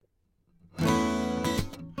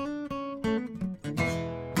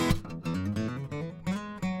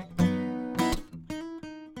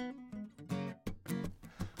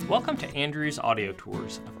Welcome to Andrew's Audio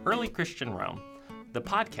Tours of Early Christian Rome, the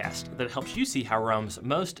podcast that helps you see how Rome's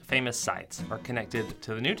most famous sites are connected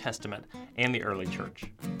to the New Testament and the early church.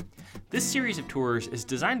 This series of tours is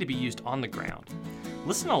designed to be used on the ground.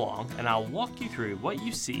 Listen along and I'll walk you through what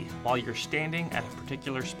you see while you're standing at a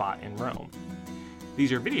particular spot in Rome.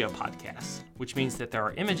 These are video podcasts, which means that there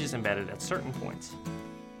are images embedded at certain points.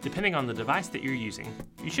 Depending on the device that you're using,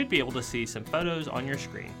 you should be able to see some photos on your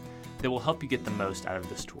screen that will help you get the most out of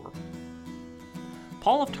this tour.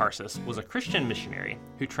 Paul of Tarsus was a Christian missionary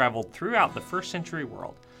who traveled throughout the first century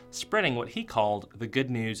world, spreading what he called the good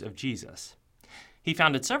news of Jesus. He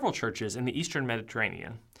founded several churches in the Eastern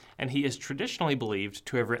Mediterranean, and he is traditionally believed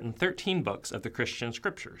to have written 13 books of the Christian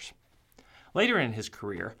scriptures. Later in his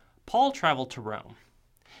career, Paul traveled to Rome.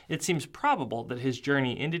 It seems probable that his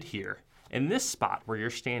journey ended here, in this spot where you're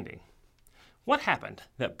standing. What happened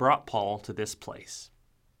that brought Paul to this place?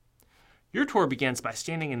 Your tour begins by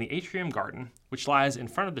standing in the atrium garden, which lies in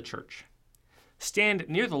front of the church. Stand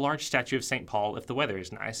near the large statue of St. Paul if the weather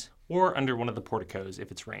is nice, or under one of the porticos if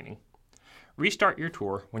it's raining. Restart your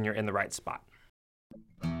tour when you're in the right spot.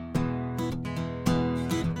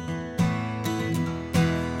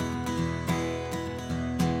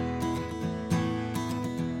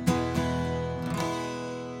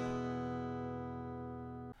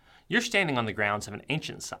 You're standing on the grounds of an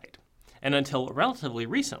ancient site, and until relatively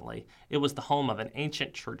recently, it was the home of an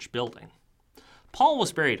ancient church building. Paul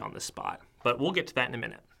was buried on this spot, but we'll get to that in a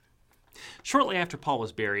minute. Shortly after Paul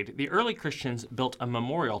was buried, the early Christians built a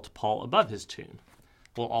memorial to Paul above his tomb.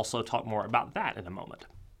 We'll also talk more about that in a moment.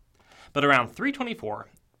 But around 324,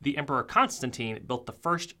 the Emperor Constantine built the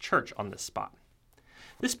first church on this spot.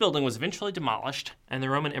 This building was eventually demolished, and the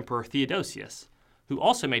Roman Emperor Theodosius, who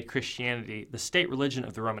also made Christianity the state religion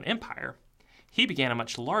of the Roman Empire, he began a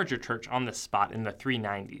much larger church on this spot in the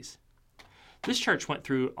 390s. This church went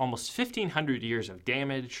through almost 1,500 years of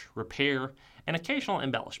damage, repair, and occasional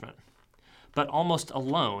embellishment. But almost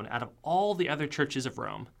alone out of all the other churches of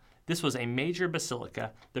Rome, this was a major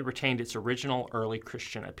basilica that retained its original early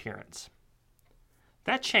Christian appearance.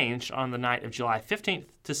 That changed on the night of July 15th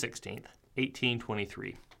to 16th,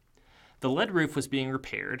 1823. The lead roof was being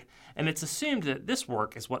repaired, and it's assumed that this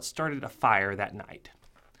work is what started a fire that night.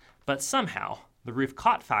 But somehow, the roof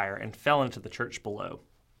caught fire and fell into the church below.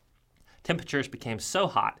 Temperatures became so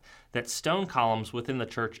hot that stone columns within the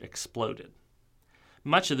church exploded.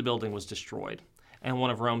 Much of the building was destroyed, and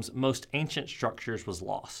one of Rome's most ancient structures was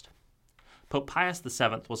lost. Pope Pius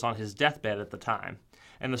VII was on his deathbed at the time,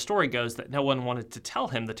 and the story goes that no one wanted to tell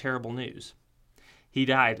him the terrible news. He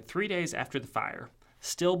died 3 days after the fire,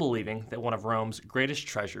 still believing that one of Rome's greatest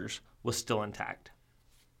treasures was still intact.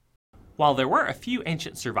 While there were a few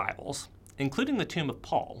ancient survivals, including the tomb of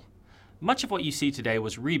Paul, much of what you see today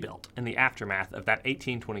was rebuilt in the aftermath of that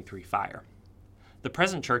 1823 fire. The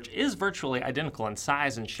present church is virtually identical in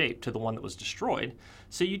size and shape to the one that was destroyed,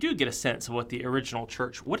 so you do get a sense of what the original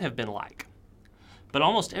church would have been like. But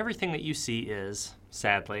almost everything that you see is,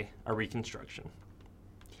 sadly, a reconstruction.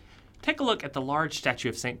 Take a look at the large statue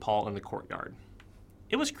of St. Paul in the courtyard.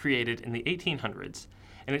 It was created in the 1800s,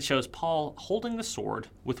 and it shows Paul holding the sword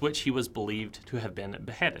with which he was believed to have been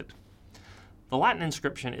beheaded. The Latin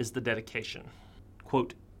inscription is the dedication,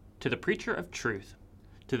 quote, "To the preacher of truth,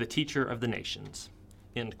 to the teacher of the nations,"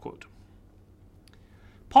 end quote.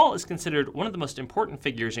 Paul is considered one of the most important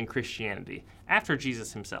figures in Christianity after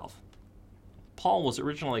Jesus himself. Paul was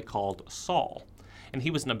originally called Saul, and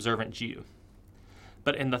he was an observant Jew.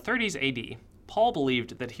 But in the 30s AD, Paul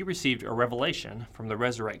believed that he received a revelation from the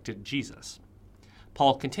resurrected Jesus.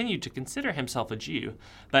 Paul continued to consider himself a Jew,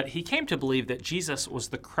 but he came to believe that Jesus was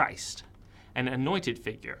the Christ, an anointed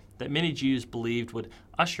figure that many Jews believed would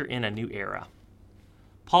usher in a new era.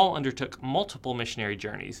 Paul undertook multiple missionary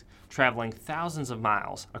journeys, traveling thousands of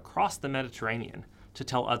miles across the Mediterranean to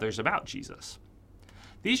tell others about Jesus.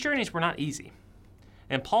 These journeys were not easy.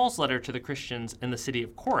 In Paul's letter to the Christians in the city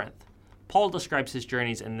of Corinth, Paul describes his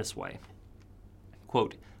journeys in this way,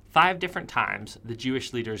 quote, 5 different times the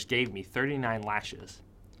Jewish leaders gave me 39 lashes.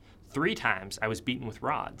 3 times I was beaten with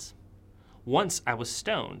rods. Once I was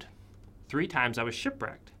stoned. 3 times I was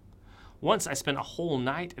shipwrecked. Once I spent a whole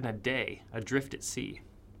night and a day adrift at sea.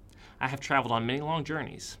 I have traveled on many long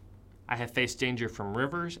journeys. I have faced danger from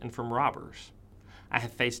rivers and from robbers. I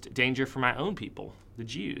have faced danger from my own people, the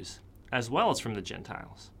Jews, as well as from the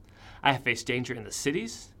Gentiles. I have faced danger in the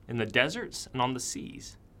cities, in the deserts, and on the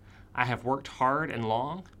seas. I have worked hard and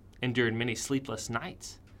long, endured many sleepless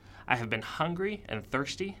nights. I have been hungry and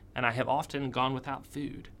thirsty, and I have often gone without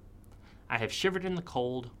food. I have shivered in the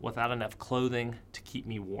cold without enough clothing to keep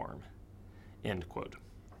me warm." End quote.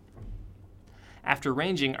 After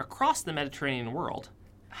ranging across the Mediterranean world,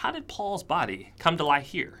 how did Paul's body come to lie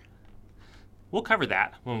here? We'll cover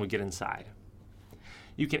that when we get inside.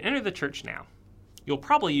 You can enter the church now. You'll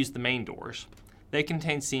probably use the main doors. They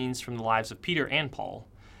contain scenes from the lives of Peter and Paul,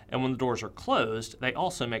 and when the doors are closed, they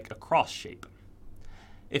also make a cross shape.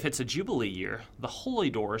 If it's a Jubilee year, the holy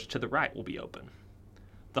doors to the right will be open.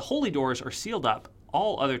 The holy doors are sealed up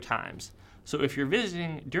all other times, so if you're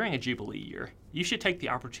visiting during a Jubilee year, you should take the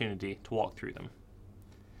opportunity to walk through them.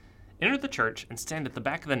 Enter the church and stand at the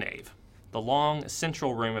back of the nave, the long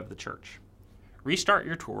central room of the church. Restart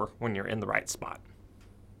your tour when you're in the right spot.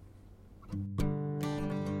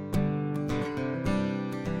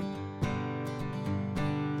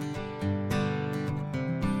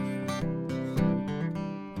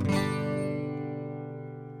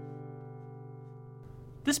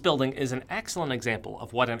 This building is an excellent example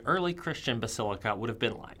of what an early Christian basilica would have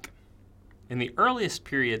been like. In the earliest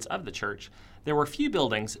periods of the church, there were few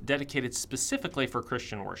buildings dedicated specifically for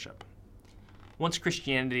Christian worship. Once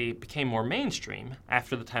Christianity became more mainstream,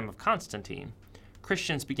 after the time of Constantine,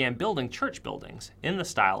 Christians began building church buildings in the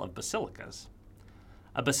style of basilicas.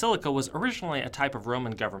 A basilica was originally a type of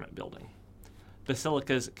Roman government building.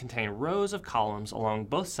 Basilicas contain rows of columns along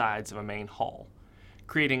both sides of a main hall,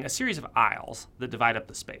 creating a series of aisles that divide up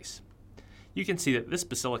the space. You can see that this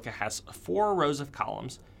basilica has 4 rows of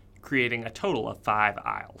columns, creating a total of 5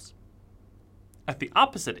 aisles. At the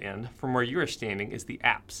opposite end from where you are standing is the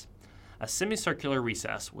apse, a semicircular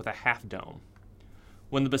recess with a half dome.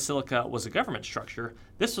 When the basilica was a government structure,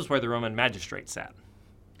 this was where the Roman magistrate sat.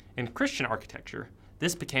 In Christian architecture,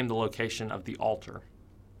 this became the location of the altar.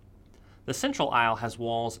 The central aisle has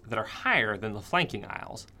walls that are higher than the flanking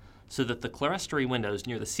aisles, so that the clerestory windows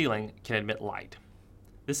near the ceiling can admit light.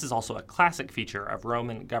 This is also a classic feature of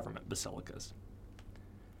Roman government basilicas.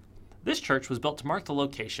 This church was built to mark the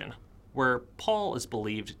location where Paul is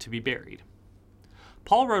believed to be buried.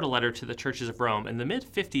 Paul wrote a letter to the churches of Rome in the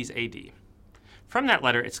mid-50s AD. From that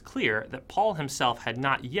letter, it's clear that Paul himself had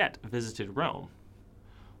not yet visited Rome.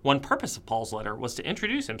 One purpose of Paul's letter was to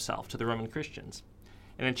introduce himself to the Roman Christians.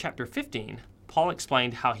 And in chapter 15, Paul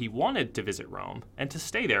explained how he wanted to visit Rome and to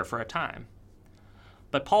stay there for a time.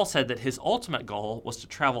 But Paul said that his ultimate goal was to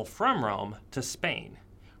travel from Rome to Spain,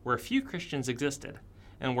 where few Christians existed,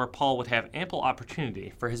 and where Paul would have ample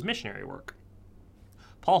opportunity for his missionary work.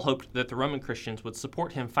 Paul hoped that the Roman Christians would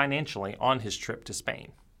support him financially on his trip to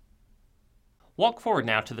Spain. Walk forward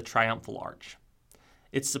now to the triumphal arch.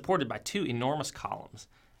 It's supported by 2 enormous columns,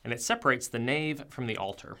 and it separates the nave from the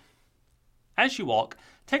altar. As you walk,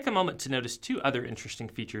 take a moment to notice 2 other interesting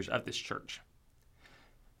features of this church.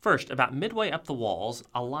 First, about midway up the walls,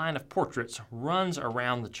 a line of portraits runs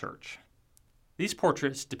around the church. These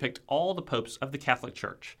portraits depict all the popes of the Catholic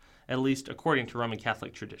Church, at least according to Roman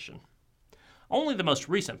Catholic tradition. Only the most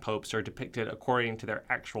recent popes are depicted according to their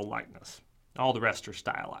actual likeness. All the rest are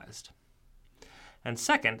stylized. And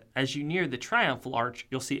second, as you near the triumphal arch,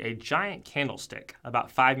 you'll see a giant candlestick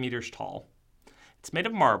about 5 meters tall. It's made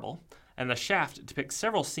of marble, and the shaft depicts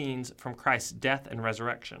several scenes from Christ's death and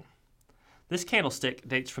resurrection. This candlestick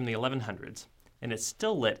dates from the 1100s, and it's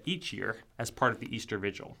still lit each year as part of the Easter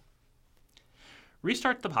Vigil.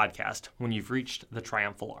 Restart the podcast when you've reached the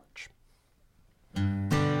triumphal arch.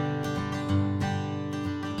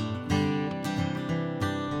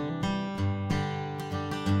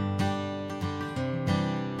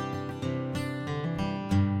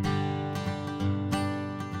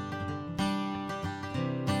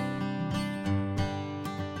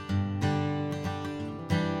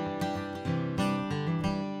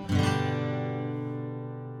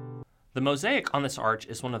 The mosaic on this arch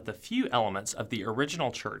is one of the few elements of the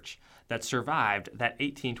original church that survived that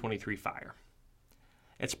 1823 fire.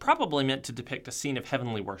 It's probably meant to depict a scene of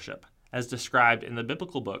heavenly worship, as described in the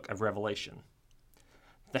biblical book of Revelation.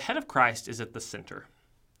 The head of Christ is at the center.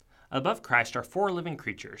 Above Christ are 4 living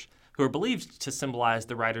creatures who are believed to symbolize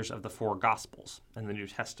the writers of the 4 Gospels in the New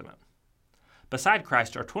Testament. Beside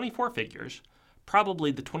Christ are 24 figures,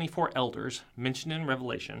 probably the 24 elders mentioned in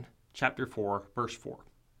Revelation chapter 4, verse 4.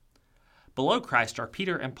 Below Christ are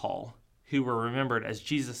Peter and Paul, who were remembered as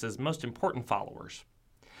Jesus' most important followers.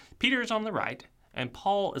 Peter is on the right, and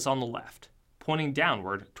Paul is on the left, pointing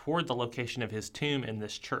downward toward the location of his tomb in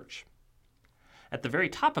this church. At the very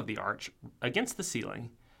top of the arch, against the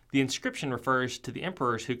ceiling, the inscription refers to the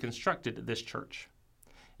emperors who constructed this church.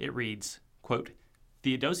 It reads, quote,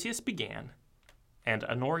 "Theodosius began, and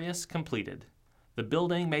Honorius completed, the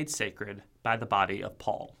building made sacred by the body of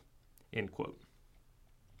Paul." End quote.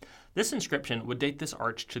 This inscription would date this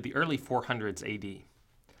arch to the early 400s AD.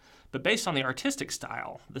 But based on the artistic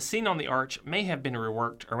style, the scene on the arch may have been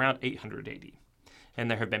reworked around 800 AD. and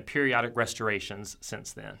there have been periodic restorations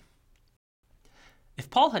since then. If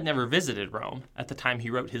Paul had never visited Rome at the time he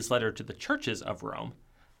wrote his letter to the churches of Rome,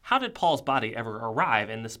 how did Paul's body ever arrive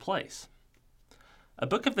in this place? A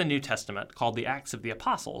book of the New Testament called the Acts of the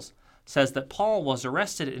Apostles says that Paul was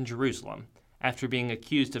arrested in Jerusalem after being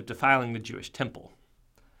accused of defiling the Jewish temple.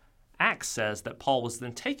 Acts says that Paul was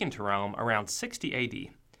then taken to Rome around 60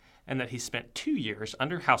 AD, and that he spent 2 years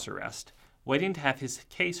under house arrest, waiting to have his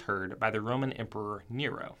case heard by the Roman Emperor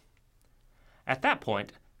Nero. At that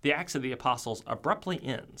point, the Acts of the Apostles abruptly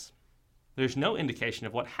ends. There's no indication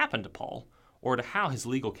of what happened to Paul or to how his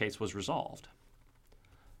legal case was resolved.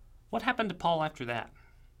 What happened to Paul after that?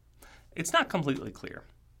 It's not completely clear.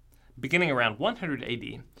 Beginning around 100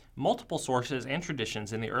 AD, multiple sources and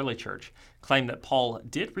traditions in the early church claim that Paul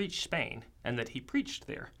did reach Spain and that he preached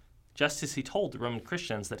there, just as he told the Roman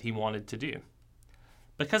Christians that he wanted to do.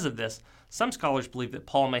 Because of this, some scholars believe that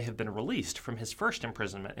Paul may have been released from his first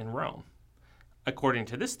imprisonment in Rome. According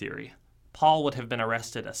to this theory, Paul would have been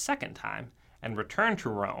arrested a second time and returned to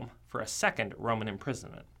Rome for a second Roman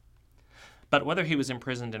imprisonment. But whether he was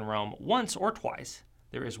imprisoned in Rome once or twice,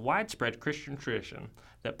 there is widespread Christian tradition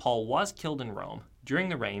that Paul was killed in Rome during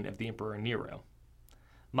the reign of the Emperor Nero.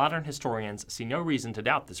 Modern historians see no reason to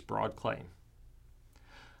doubt this broad claim.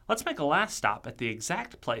 Let's make a last stop at the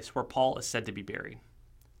exact place where Paul is said to be buried.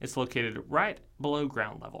 It's located right below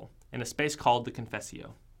ground level in a space called the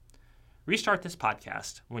Confessio. Restart this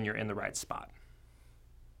podcast when you're in the right spot.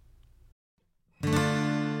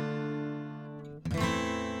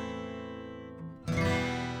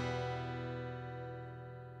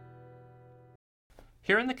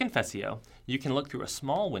 Here in the Confessio, you can look through a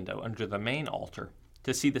small window under the main altar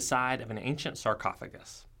to see the side of an ancient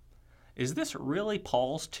sarcophagus. Is this really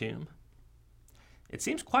Paul's tomb? It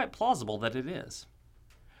seems quite plausible that it is.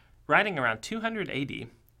 Writing around 200 AD,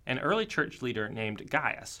 an early church leader named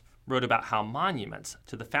Gaius wrote about how monuments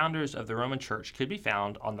to the founders of the Roman Church could be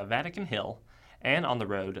found on the Vatican Hill and on the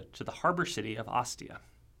road to the harbor city of Ostia.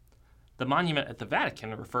 The monument at the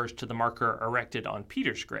Vatican refers to the marker erected on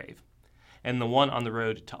Peter's grave, and the one on the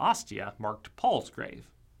road to Ostia marked Paul's grave.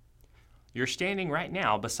 You're standing right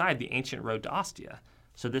now beside the ancient road to Ostia,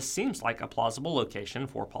 so this seems like a plausible location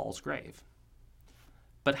for Paul's grave.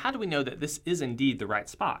 But how do we know that this is indeed the right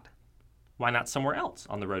spot? Why not somewhere else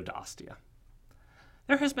on the road to Ostia?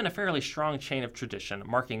 There has been a fairly strong chain of tradition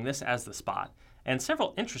marking this as the spot, and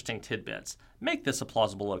several interesting tidbits make this a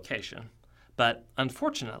plausible location. But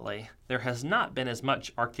unfortunately, there has not been as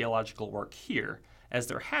much archaeological work here as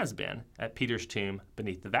there has been at Peter's tomb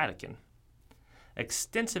beneath the Vatican.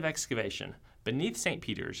 Extensive excavation beneath St.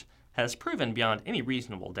 Peter's has proven beyond any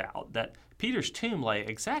reasonable doubt that Peter's tomb lay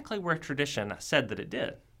exactly where tradition said that it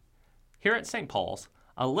did. Here at St. Paul's,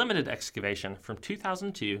 a limited excavation from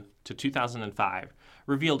 2002 to 2005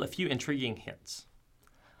 revealed a few intriguing hints.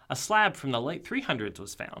 A slab from the late 300s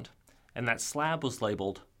was found, and that slab was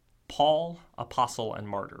labeled Paul, Apostle, and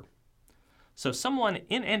Martyr. So someone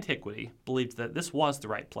in antiquity believed that this was the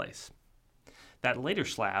right place. That later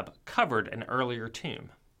slab covered an earlier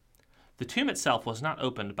tomb. The tomb itself was not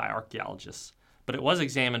opened by archaeologists, but it was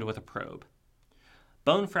examined with a probe.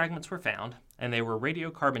 Bone fragments were found, and they were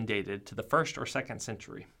radiocarbon dated to the 1st or 2nd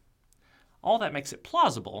century. All that makes it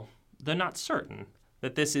plausible, though not certain,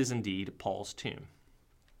 that this is indeed Paul's tomb.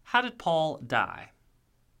 How did Paul die?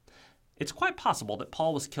 It's quite possible that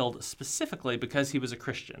Paul was killed specifically because he was a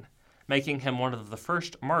Christian, making him one of the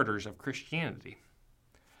first martyrs of Christianity.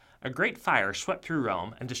 A great fire swept through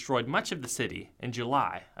Rome and destroyed much of the city in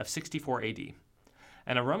July of 64 AD,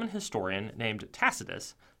 and a Roman historian named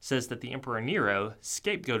Tacitus says that the Emperor Nero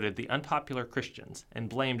scapegoated the unpopular Christians and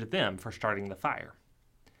blamed them for starting the fire.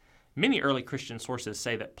 Many early Christian sources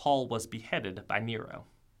say that Paul was beheaded by Nero.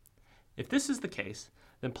 If this is the case,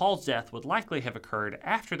 then Paul's death would likely have occurred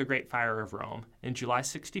after the Great Fire of Rome in July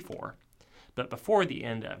 64, but before the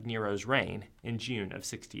end of Nero's reign in June of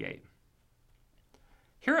 68.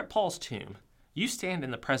 Here at Paul's tomb, you stand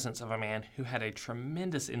in the presence of a man who had a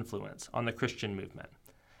tremendous influence on the Christian movement,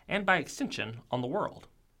 and by extension, on the world.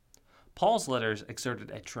 Paul's letters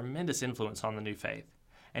exerted a tremendous influence on the new faith,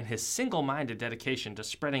 and his single-minded dedication to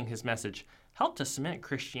spreading his message helped to cement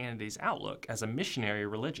Christianity's outlook as a missionary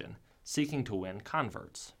religion seeking to win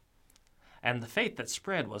converts. And the faith that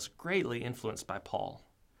spread was greatly influenced by Paul.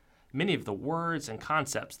 Many of the words and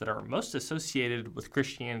concepts that are most associated with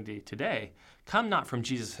Christianity today come not from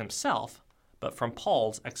Jesus himself, but from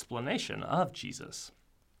Paul's explanation of Jesus.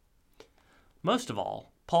 Most of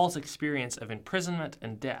all, Paul's experience of imprisonment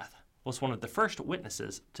and death was one of the first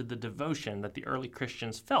witnesses to the devotion that the early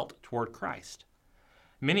Christians felt toward Christ.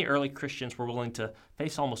 Many early Christians were willing to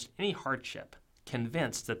face almost any hardship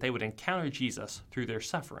convinced that they would encounter Jesus through their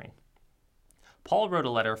suffering. Paul wrote a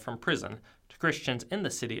letter from prison to Christians in the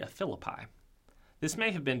city of Philippi. This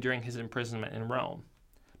may have been during his imprisonment in Rome,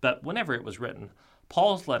 but whenever it was written,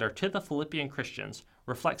 Paul's letter to the Philippian Christians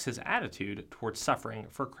reflects his attitude towards suffering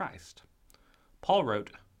for Christ. Paul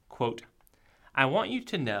wrote, quote, "I want you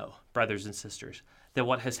to know, brothers and sisters, that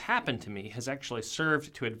what has happened to me has actually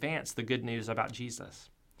served to advance the good news about Jesus.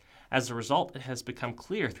 As a result, it has become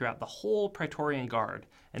clear throughout the whole Praetorian Guard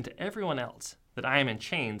and to everyone else that I am in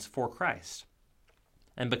chains for Christ.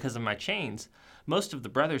 And because of my chains, most of the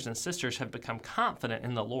brothers and sisters have become confident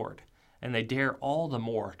in the Lord, and they dare all the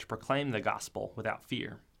more to proclaim the gospel without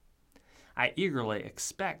fear. I eagerly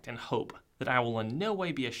expect and hope that I will in no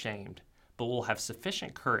way be ashamed, but will have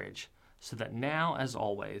sufficient courage, so that now, as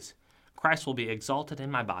always, Christ will be exalted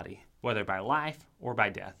in my body, whether by life or by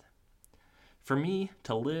death. For me,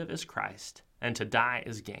 to live is Christ, and to die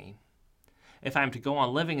is gain. If I am to go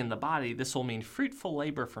on living in the body, this will mean fruitful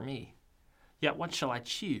labor for me. Yet what shall I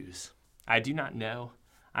choose? I do not know.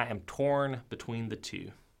 I am torn between the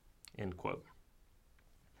two." End quote.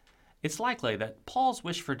 It's likely that Paul's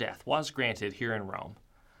wish for death was granted here in Rome,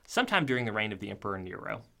 sometime during the reign of the Emperor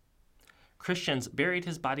Nero. Christians buried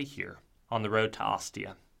his body here, on the road to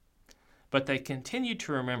Ostia. But they continued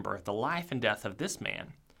to remember the life and death of this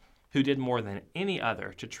man, who did more than any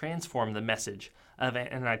other to transform the message of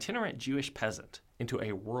an itinerant Jewish peasant into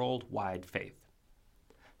a worldwide faith.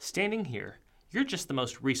 Standing here, you're just the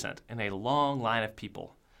most recent in a long line of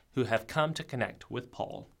people who have come to connect with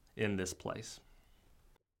Paul in this place.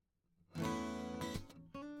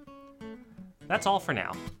 That's all for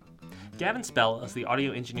now. Gavin Spell is the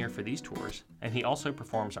audio engineer for these tours, and he also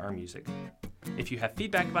performs our music. If you have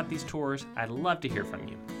feedback about these tours, I'd love to hear from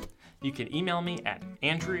you. You can email me at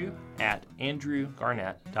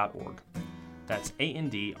andrew@andrewgarnett.org. That's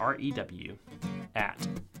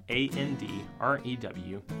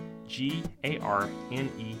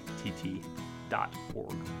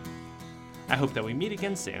ANDREW@ANDREWGARNETT.org. I hope that we meet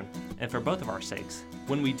again soon, and for both of our sakes,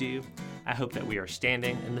 when we do, I hope that we are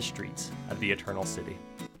standing in the streets of the Eternal City.